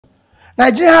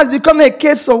Nigeria has become a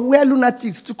case of where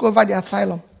lunatics took over the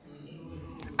asylum.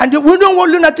 And we don't know what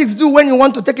lunatics do when you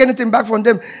want to take anything back from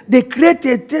them. They create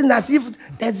a thing as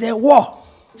if there's a war.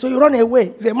 So you run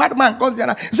away. If a madman comes there,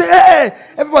 you say, hey,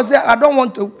 everybody say, I don't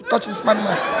want to touch this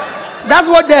madman. That's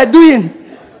what they're doing.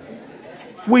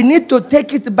 We need to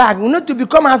take it back. We need to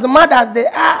become as mad as they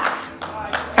are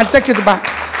and take it back.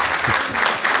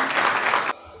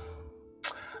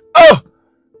 Oh,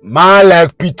 man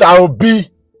like Peter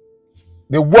Obi,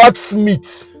 the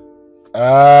wordsmith.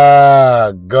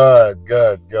 God.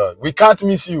 We can't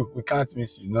miss you. We can't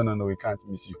miss you. No, we can't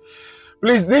miss you.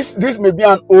 Please, this may be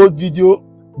an old video,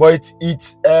 but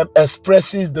it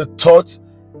expresses the thought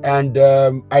and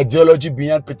ideology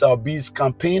behind Peter Obi's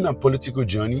campaign and political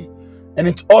journey. And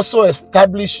it also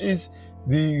establishes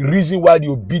the reason why the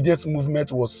obedience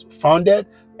movement was founded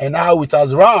and how it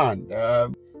has run.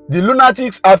 The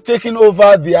lunatics have taken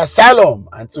over the asylum.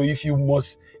 And so if you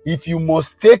must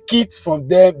take it from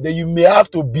them, then you may have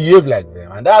to behave like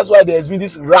them. And that's why there's been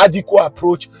this radical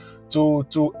approach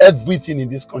to everything in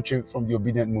this country from the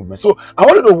obedient movement. So I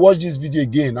wanted to watch this video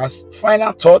again as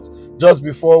final thought just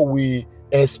before we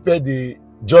expect the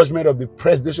judgment of the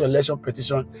Presidential Election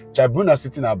Petition Tribunal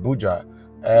sitting in Abuja.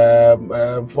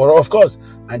 For of course,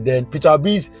 and then Peter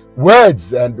Obi's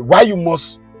words and why you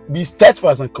must be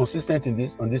steadfast and consistent in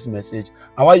this message,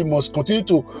 and why you must continue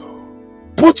to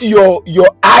put your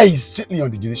eyes strictly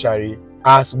on the judiciary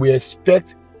as we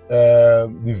expect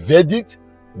the verdict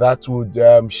that would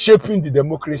shaping the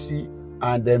democracy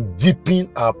and deepen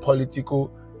our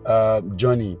political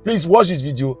journey. Please watch this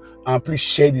video and please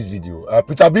share this video.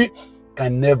 Peter Obi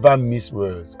can never miss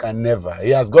words, can never.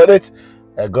 He has got it.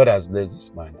 God has blessed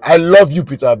this man. I love you,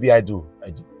 Peter Obi. I do.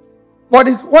 But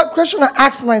what question I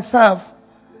ask myself,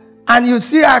 and you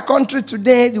see our country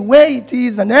today, the way it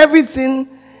is and everything,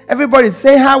 everybody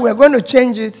say how we're going to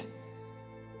change it.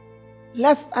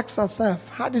 Let's ask ourselves,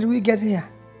 how did we get here?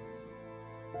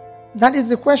 That is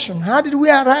the question. How did we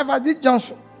arrive at this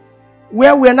junction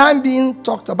where we're now being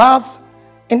talked about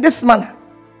in this manner?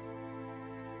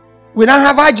 We now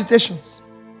have agitations,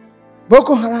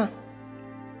 Boko Haram,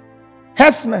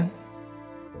 herdsmen,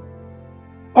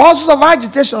 all sorts of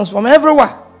agitations from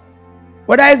everywhere,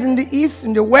 whether it's in the east,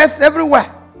 in the west, everywhere.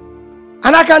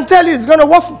 And I can tell you it's going to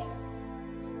worsen.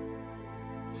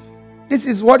 This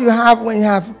is what you have when you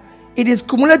have, it is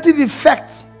cumulative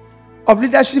effect of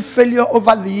leadership failure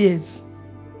over the years.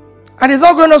 And it's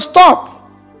not going to stop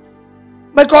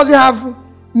because you have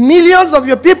millions of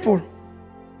your people.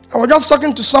 I was just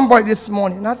talking to somebody this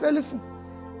morning and I said, listen,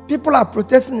 people are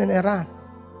protesting in Iran.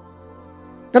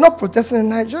 They're not protesting in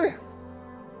Nigeria.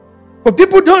 But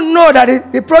people don't know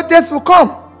that the protests will come.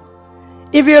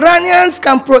 If Iranians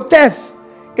can protest,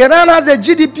 Iran has a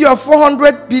GDP of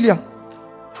 400 billion.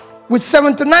 With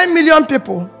 79 million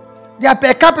people, their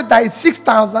per capita is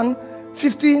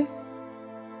 6,050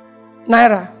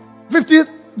 naira,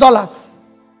 $50.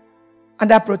 And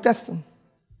they're protesting.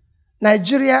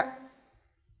 Nigeria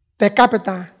per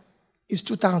capita is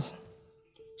 2,000.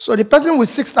 So the person with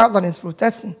 6,000 is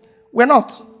protesting. We're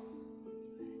not.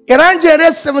 Iran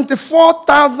generates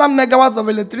 74,000 megawatts of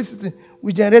electricity.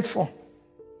 We generate 4.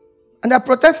 And they're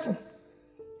protesting.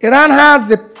 Iran has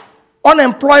the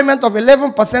unemployment of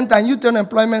 11% and youth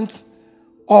unemployment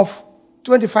of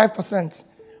 25%.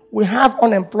 We have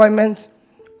unemployment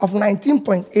of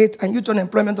 19.8% and youth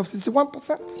unemployment of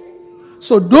 61%.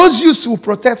 So those youths will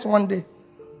protest one day.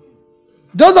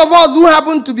 Those of us who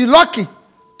happen to be lucky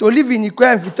to live in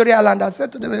Ikwe and Victoria Land, I say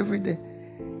to them every day,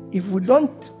 if we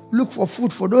don't look for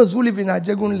food for those who live in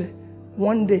Ajegunle,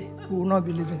 one day we will not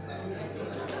be living.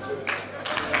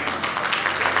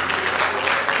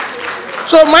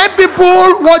 So my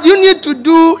people, what you need to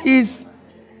do is,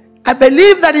 I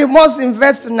believe that you must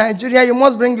invest in Nigeria. You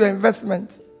must bring your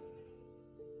investment.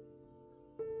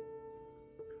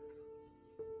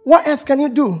 What else can you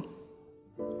do?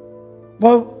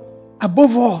 Well,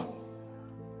 above all,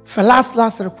 for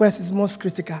last request is most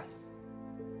critical.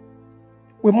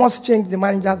 We must change the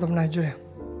managers of Nigeria.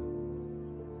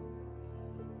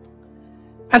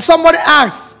 And somebody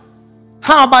asks,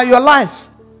 how about your life?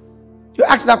 You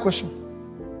ask that question.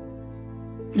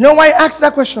 You know why you ask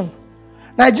that question?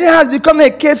 Nigeria has become a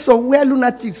case of where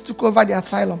lunatics took over the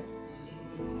asylum.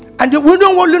 And we don't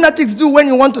know what lunatics do when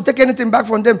you want to take anything back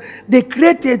from them. They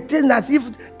create a thing as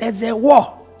if there's a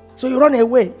war. So you run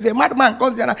away. If a madman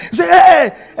comes there, you say, hey,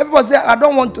 everybody say, I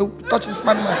don't want to touch this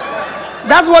madman.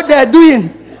 That's what they're doing.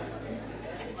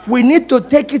 We need to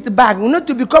take it back. We need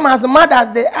to become as mad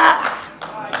as they are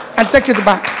and take it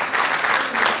back.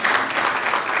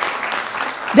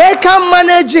 They can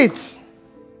manage it.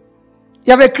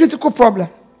 You have a critical problem.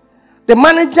 The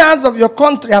managers of your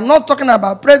country, I'm not talking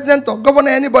about president or governor,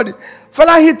 anybody.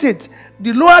 Fella hit it.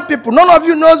 The lower people, none of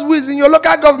you knows who is in your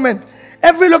local government.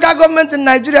 Every local government in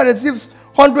Nigeria receives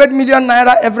 100 million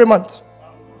naira every month.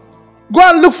 Go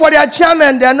and look for their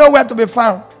chairman, they are nowhere to be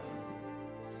found.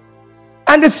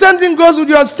 And the same thing goes with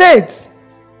your state.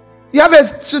 You have a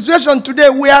situation today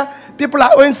where people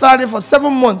are owing salary for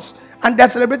 7 months and they're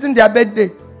celebrating their birthday.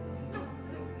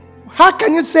 How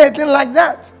can you say a thing like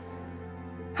that?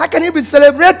 How can you be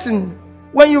celebrating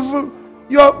when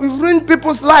you've ruined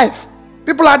people's life?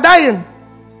 People are dying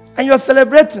and you're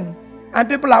celebrating and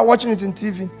people are watching it on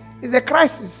TV. It's a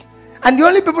crisis. And the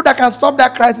only people that can stop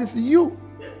that crisis is you.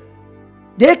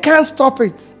 They can't stop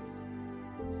it.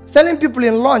 Telling people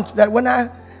in lunch that when I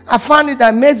found it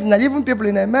amazing that even people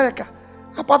in America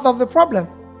are part of the problem.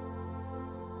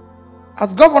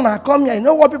 As governor, I come here, you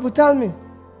know what people tell me?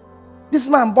 This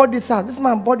man bought this house, this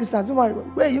man bought this house.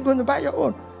 Where are you going to buy your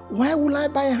own? Why will I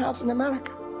buy a house in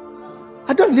America?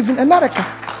 I don't live in America.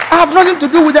 I have nothing to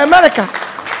do with America.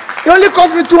 It only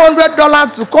cost me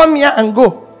 $200 to come here and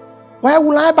go. Why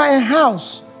will I buy a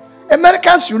house?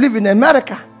 Americans should live in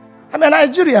America. I'm a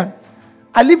Nigerian.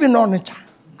 I live in Onitsha.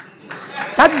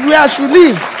 That is where I should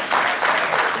live.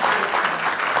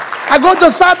 I go to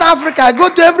South Africa. I go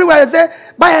to everywhere. I say,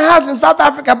 buy a house in South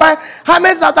Africa. How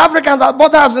many South Africans have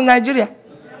bought a house in Nigeria?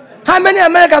 How many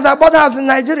Americans have bought a house in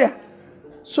Nigeria?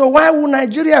 So why would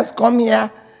Nigerians come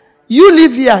here? You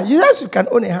live here. Yes, you can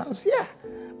own a house here.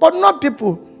 But not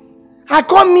people. I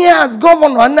come here as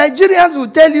governor and Nigerians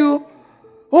will tell you,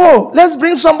 oh, let's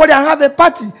bring somebody and have a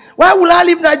party. Why will I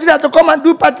leave Nigeria to come and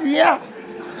do party here?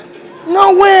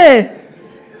 No way.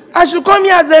 I should come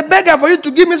here as a beggar for you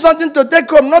to give me something to take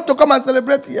home, not to come and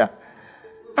celebrate here.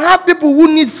 I have people who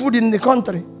need food in the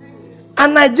country.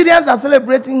 And Nigerians are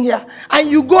celebrating here.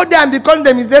 And you go there and be calling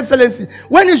them His Excellency.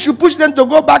 When you should push them to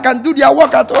go back and do their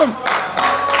work at home.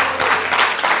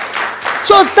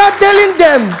 So start telling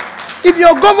them, if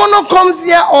your governor comes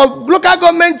here or local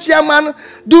government chairman,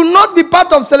 do not be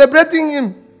part of celebrating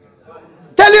him.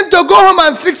 Tell him to go home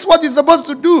and fix what he's supposed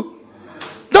to do.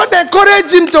 Don't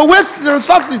encourage him to waste the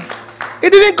resources. He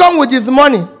didn't come with his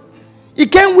money. He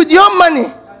came with your money.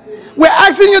 We're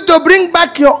asking you to bring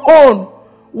back your own.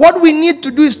 What we need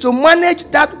to do is to manage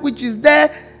that which is there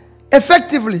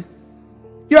effectively.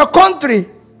 Your country,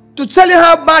 to tell you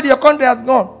how bad your country has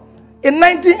gone. In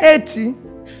 1980,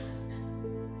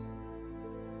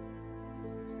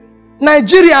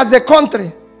 Nigeria as a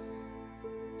country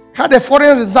had a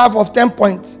foreign reserve of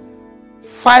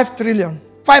 $10.5 billion.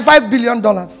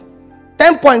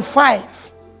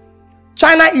 10.5.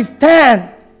 China is 10.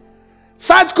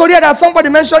 South Korea that somebody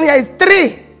mentioned here is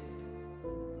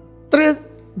 3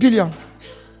 billion.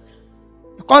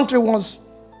 The country was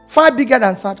far bigger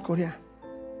than South Korea.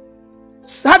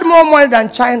 It had more money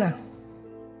than China.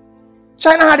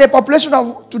 China had a population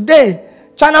of, today,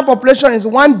 China population is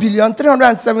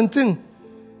 1,317,000,000.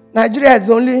 Nigeria is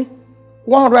only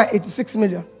 186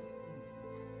 million.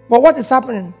 But what is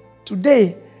happening?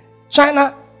 Today,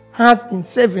 China has in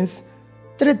savings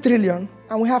 3 trillion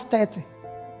and we have 30.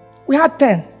 We had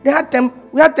 10. They had 10.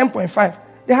 We had 10.5.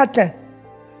 They had 10.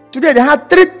 Today they had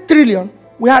 3 trillion.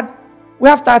 We have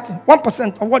 30.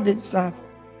 1% of what they used to have.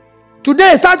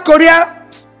 Today, South Korea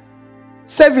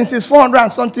savings is 400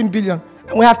 and something billion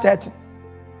and we have 30.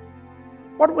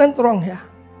 What went wrong here?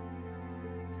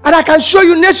 And I can show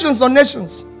you nations on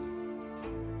nations.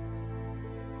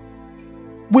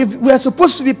 We are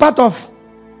supposed to be part of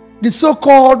the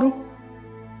so-called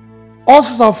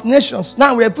Office of Nations.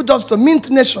 Now we have put us to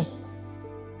Mint Nation.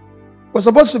 We're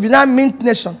supposed to be now Mint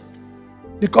Nation.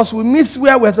 Because we miss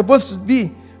where we're supposed to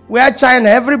be. Where China,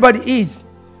 everybody is.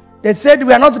 They said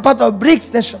we are not part of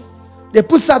BRICS Nation. They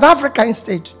put South Africa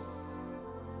instead.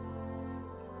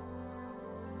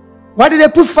 Why did they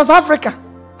put South Africa?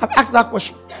 I've asked that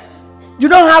question. You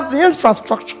don't have the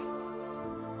infrastructure.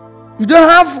 You don't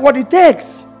have what it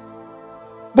takes.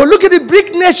 But look at the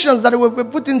BRIC nations that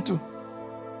we've put into.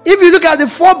 If you look at the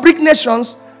 4 BRIC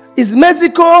nations, it's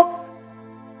Mexico,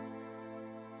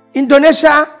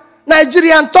 Indonesia,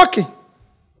 Nigeria, and Turkey.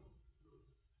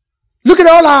 Look at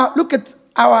our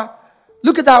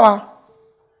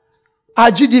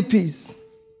GDPs.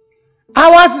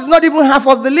 Ours is not even half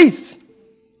of the list.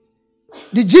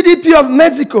 The GDP of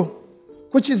Mexico,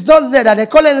 which is not there that they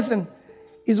call anything,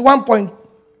 is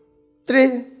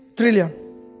 1.3 trillion.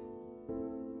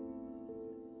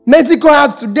 Mexico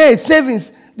has today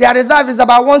savings. Their reserve is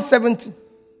about 170.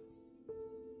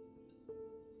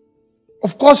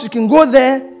 Of course, you can go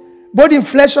there. Both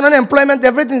inflation, unemployment,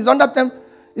 everything is under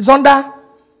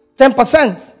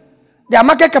 10%. Their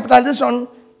market capitalization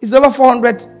is over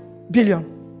 $400 billion.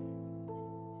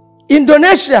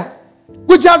 Indonesia,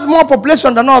 which has more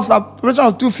population than us, a population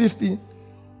of 250,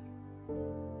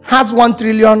 has 1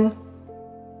 trillion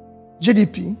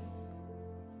GDP,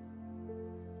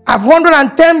 have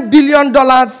 $110 billion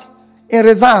in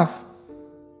reserve.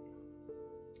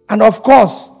 And of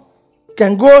course,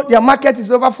 can go, their market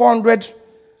is over 400,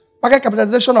 market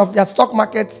capitalization of their stock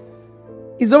market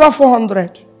is over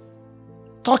 400.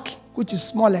 Turkey, which is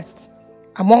smallest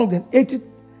among them, 80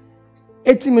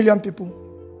 million people,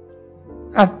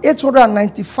 has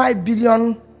 895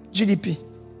 billion GDP.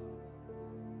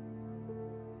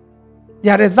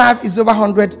 Their reserve is over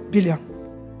 100 billion.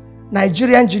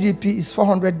 Nigerian GDP is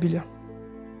 400 billion.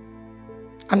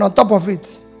 And on top of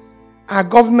it, our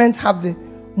government have the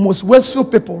most wasteful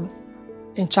people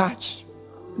in charge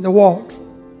in the world.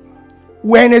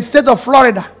 We're in a state of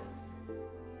Florida.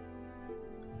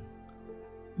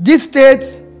 This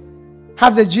state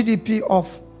has a GDP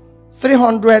of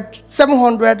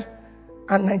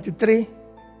 $793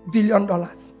 billion.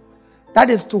 That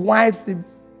is twice the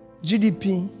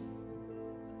GDP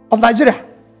of Nigeria.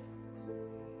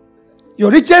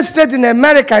 Your richest state in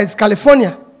America is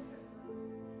California,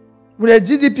 with a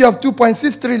GDP of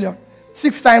 2.6 trillion,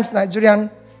 6 times Nigerian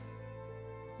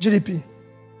GDP.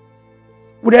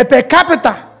 With a per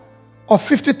capita of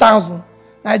 50,000,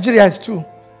 Nigeria is 2.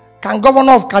 Can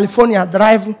governor of California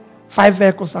drive 5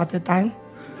 vehicles at a time?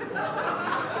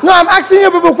 No, I'm asking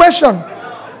you people a question.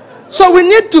 So we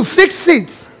need to fix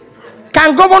it.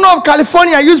 Can governor of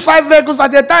California use 5 vehicles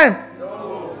at a time?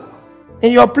 No.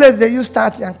 In your place, they use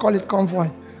 30 and call it convoy.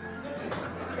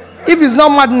 If it's not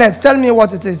madness, tell me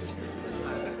what it is.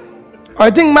 Or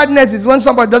you think madness is when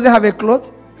somebody doesn't have a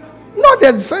cloth? No,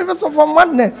 there's first of all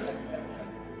madness.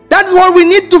 That's what we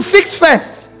need to fix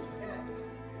first.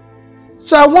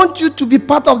 So I want you to be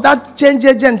part of that change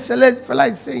agent fella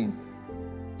is saying.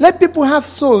 Let people have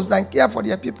souls and care for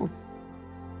their people.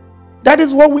 That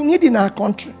is what we need in our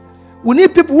country. We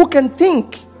need people who can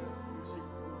think.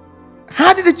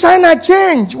 How did China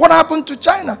change? What happened to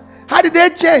China? How did they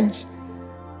change?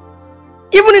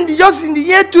 Even just in the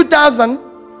year 2000,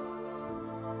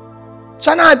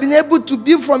 China had been able to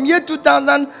build from year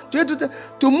 2000 to year 2000,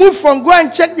 to move from, go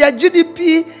and check their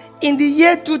GDP in the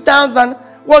year 2000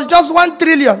 was just 1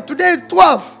 trillion. Today it's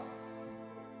 12.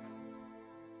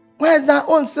 Why is our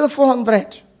own still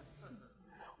 400?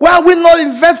 Why are we not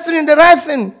investing in the right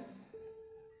thing?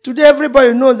 Today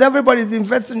everybody knows, everybody is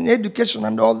investing in education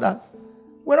and all that.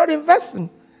 We're not investing.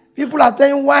 People are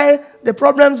telling why the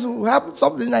problems we have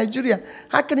solved in Nigeria.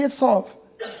 How can it solve?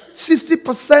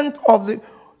 60% of the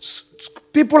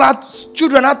people,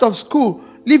 children out of school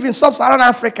live in sub-Saharan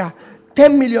Africa.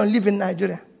 10 million live in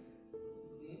Nigeria.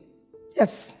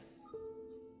 Yes.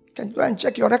 You can go and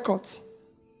check your records.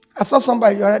 I saw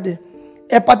somebody already.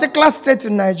 A particular state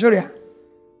in Nigeria,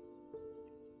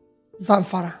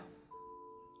 Zamfara.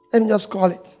 Let me just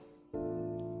call it.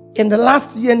 In the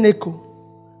last year, NECO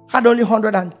had only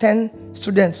 110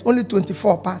 students. Only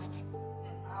 24 passed.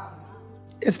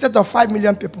 A state of 5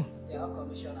 million people. They are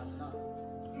commissioners now.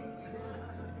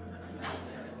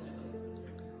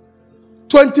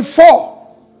 24.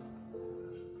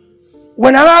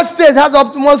 When another state has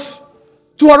almost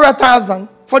 200,000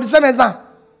 for the same exam,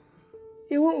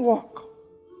 it won't work.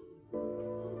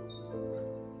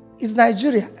 It's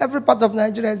Nigeria. Every part of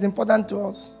Nigeria is important to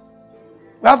us.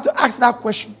 We have to ask that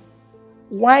question.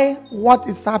 Why? What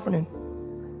is happening?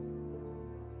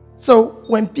 So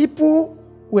when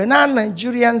we're not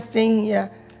Nigerians staying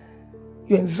here,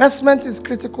 your investment is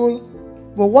critical,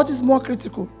 but what is more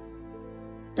critical?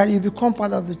 That you become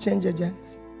part of the change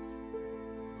agent.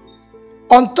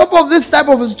 On top of this type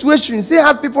of a situation, you still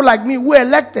have people like me who are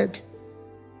elected.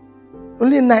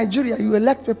 Only in Nigeria, you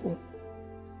elect people.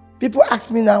 People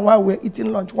ask me now while we're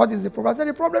eating lunch, what is the problem? I said,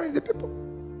 the problem is the people.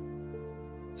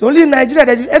 So only in Nigeria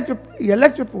that you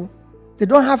elect people. They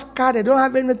don't have car, they don't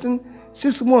have anything.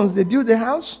 6 months, they build a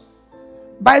house,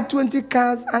 buy 20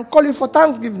 cars, and call it for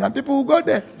Thanksgiving, and people will go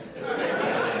there.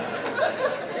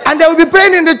 And they will be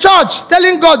praying in the church,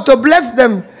 telling God to bless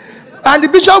them. And the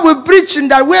bishop will preach in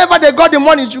that wherever they got the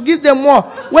money, should give them more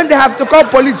when they have to call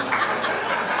police.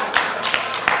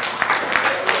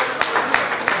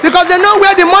 Because they know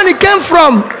where the money came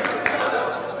from.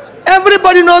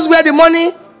 Everybody knows where the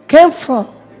money came from.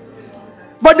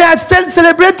 But they are still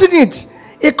celebrating it.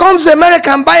 He comes to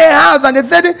America and buy a house, and they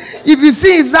said, if you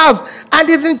see his house, and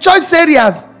it's in choice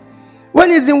areas. When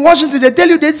he's in Washington, they tell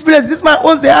you this place, this man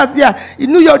owns the house here.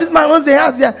 In New York, this man owns the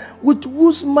house here. With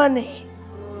whose money?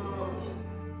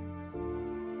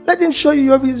 Let him show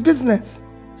you his business.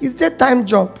 His daytime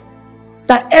job.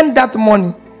 That earn that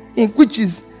money, in which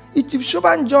is If Chief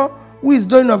Shobanjo, who is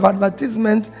doing of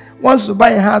advertisement, wants to buy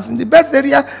a house in the best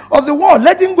area of the world,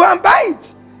 let him go and buy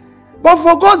it. But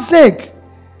for God's sake,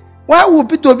 why would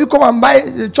Peter Obi come and buy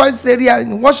the choice area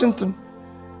in Washington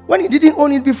when he didn't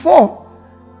own it before?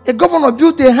 A governor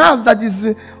built a house that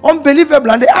is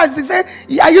unbelievable, and they asked, he said,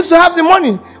 I used to have the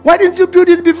money. Why didn't you build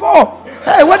it before?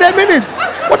 Hey, wait a minute.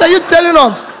 What are you telling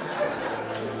us?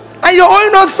 And you're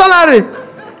owing us salary.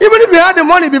 Even if you had the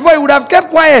money before, you would have kept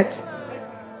quiet.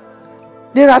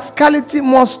 The rascality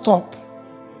must stop.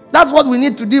 That's what we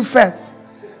need to do first.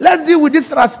 Let's deal with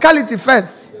this rascality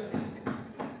first.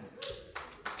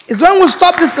 It's when we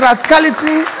stop this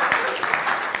rascality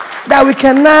that we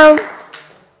can now.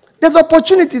 There's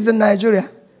opportunities in Nigeria,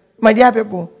 my dear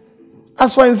people.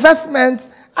 As for investment,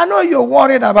 I know you're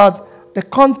worried about the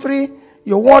country,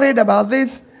 you're worried about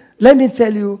this. Let me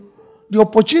tell you, the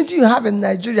opportunity you have in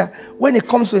Nigeria when it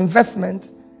comes to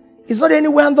investment is not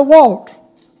anywhere in the world.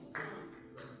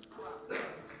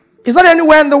 It's not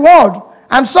anywhere in the world.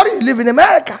 I'm sorry you live in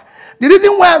America. The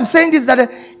reason why I'm saying this is that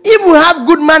if we have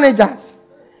good managers,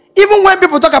 even when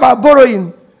people talk about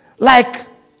borrowing, like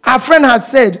our friend has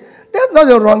said, there's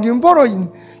nothing wrong in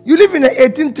borrowing. You live in an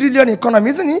 18 trillion economy,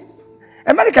 isn't it?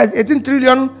 America is 18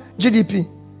 trillion GDP.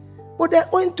 But they're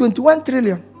owing 21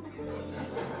 trillion.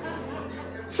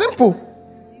 Simple.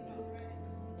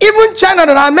 Even China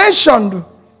that I mentioned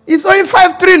is owing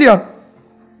 5 trillion.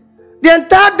 The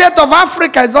entire debt of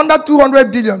Africa is under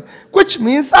 200 billion, which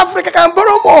means Africa can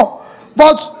borrow more.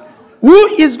 But who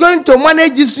is going to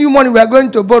manage this new money we are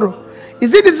going to borrow?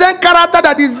 Is it the same character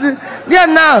that is there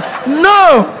now?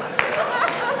 No.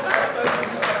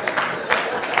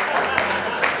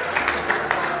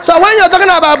 So when you're talking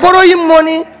about borrowing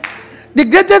money, the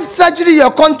greatest tragedy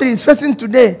your country is facing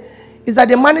today is that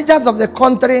the managers of the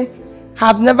country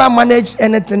have never managed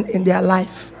anything in their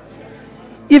life.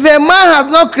 If a man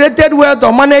has not created wealth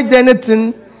or managed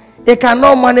anything, he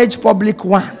cannot manage public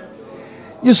one.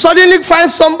 You suddenly find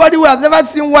somebody who has never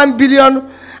seen 1 billion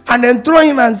and then throw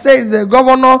him and say he's the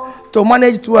governor to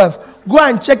manage 12. Go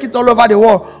and check it all over the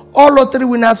world. All lottery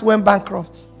winners went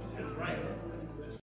bankrupt.